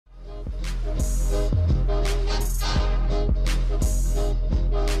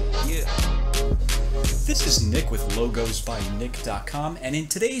with logosbynick.com, and in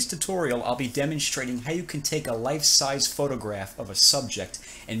today's tutorial I'll be demonstrating how you can take a life-size photograph of a subject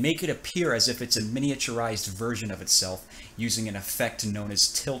and make it appear as if it's a miniaturized version of itself using an effect known as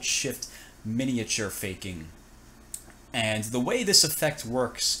tilt-shift miniature faking. And the way this effect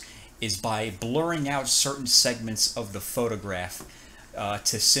works is by blurring out certain segments of the photograph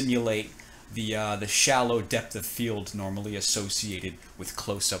to simulate the shallow depth of field normally associated with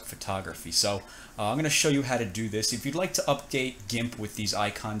close-up photography. So I'm going to show you how to do this. If you'd like to update GIMP with these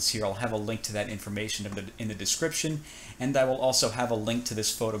icons here, I'll have a link to that information in the description, and I will also have a link to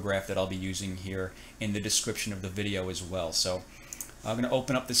this photograph that I'll be using here in the description of the video as well. So I'm going to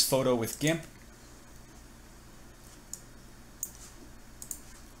open up this photo with GIMP.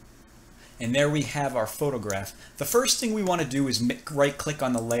 And there we have our photograph. The first thing we want to do is right-click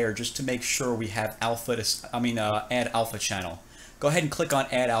on the layer just to make sure we have add alpha channel. Go ahead and click on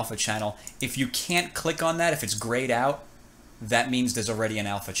Add Alpha Channel. If you can't click on that, if it's grayed out, that means there's already an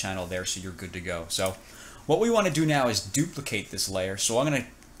alpha channel there, so you're good to go. So what we want to do now is duplicate this layer. So I'm going to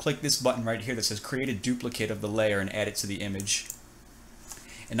click this button right here that says Create a Duplicate of the layer and add it to the image.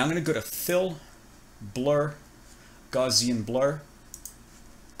 And I'm going to go to Fill, Blur, Gaussian Blur.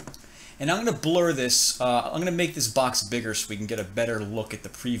 And I'm going to blur this, I'm going to make this box bigger so we can get a better look at the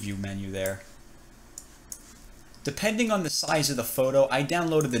preview menu there. Depending on the size of the photo, I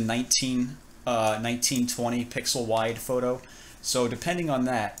downloaded the 1920 pixel wide photo. So depending on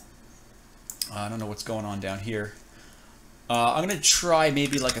that, I don't know what's going on down here. I'm going to try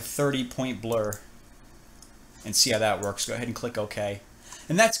maybe like a 30-point blur and see how that works. Go ahead and click OK.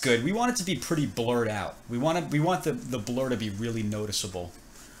 And that's good. We want it to be pretty blurred out. We want the blur to be really noticeable.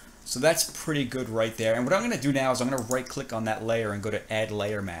 So that's pretty good right there. And what I'm going to do now is I'm going to right click on that layer and go to Add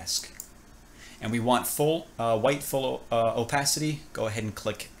Layer Mask. And we want full white full opacity. Go ahead and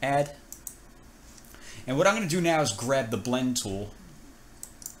click Add. And what I'm going to do now is grab the blend tool.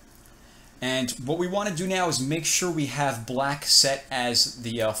 And what we want to do now is make sure we have black set as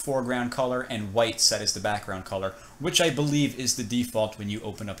the foreground color and white set as the background color, which I believe is the default when you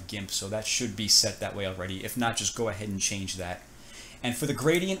open up GIMP. So that should be set that way already. If not, just go ahead and change that. And for the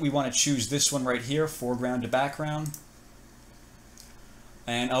gradient, we want to choose this one right here, foreground to background.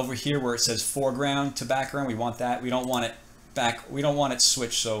 And over here where it says foreground to background, we want that. We don't want it back. We don't want it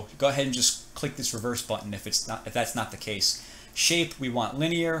switched. So go ahead and just click this reverse button if that's not the case. Shape, we want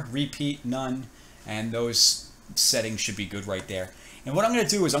linear, repeat, none, and those settings should be good right there. And what I'm going to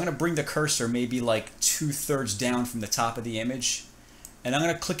do is I'm going to bring the cursor maybe like 2/3 down from the top of the image. And I'm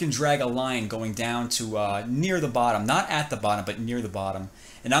going to click and drag a line going down to near the bottom, not at the bottom, but near the bottom.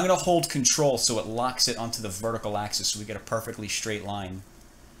 And I'm going to hold Control so it locks it onto the vertical axis so we get a perfectly straight line.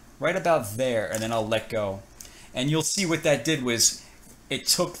 Right about there, and then I'll let go. And you'll see what that did was it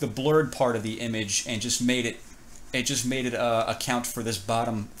took the blurred part of the image and just made it account for this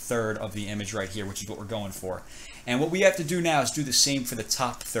bottom third of the image right here, which is what we're going for. And what we have to do now is do the same for the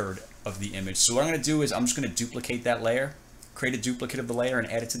top third of the image. So what I'm going to do is I'm just going to duplicate that layer. Create a duplicate of the layer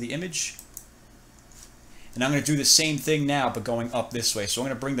and add it to the image. And I'm going to do the same thing now, but going up this way. So I'm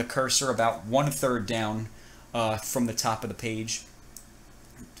going to bring the cursor about 1/3 down from the top of the page.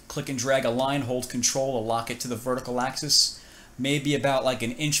 Click and drag a line, hold Control to lock it to the vertical axis. Maybe about like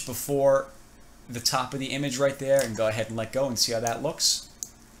an inch before the top of the image right there, and go ahead and let go and see how that looks.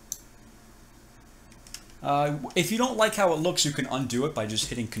 If you don't like how it looks, you can undo it by just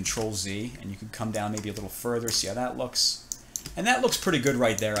hitting Control Z, and you can come down maybe a little further, see how that looks. And that looks pretty good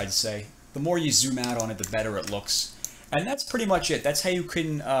right there, I'd say. The more you zoom out on it, the better it looks. And that's pretty much it. That's how you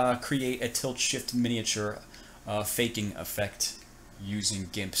can create a tilt-shift miniature faking effect using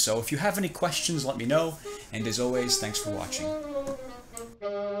GIMP. So if you have any questions, let me know. And as always, thanks for watching.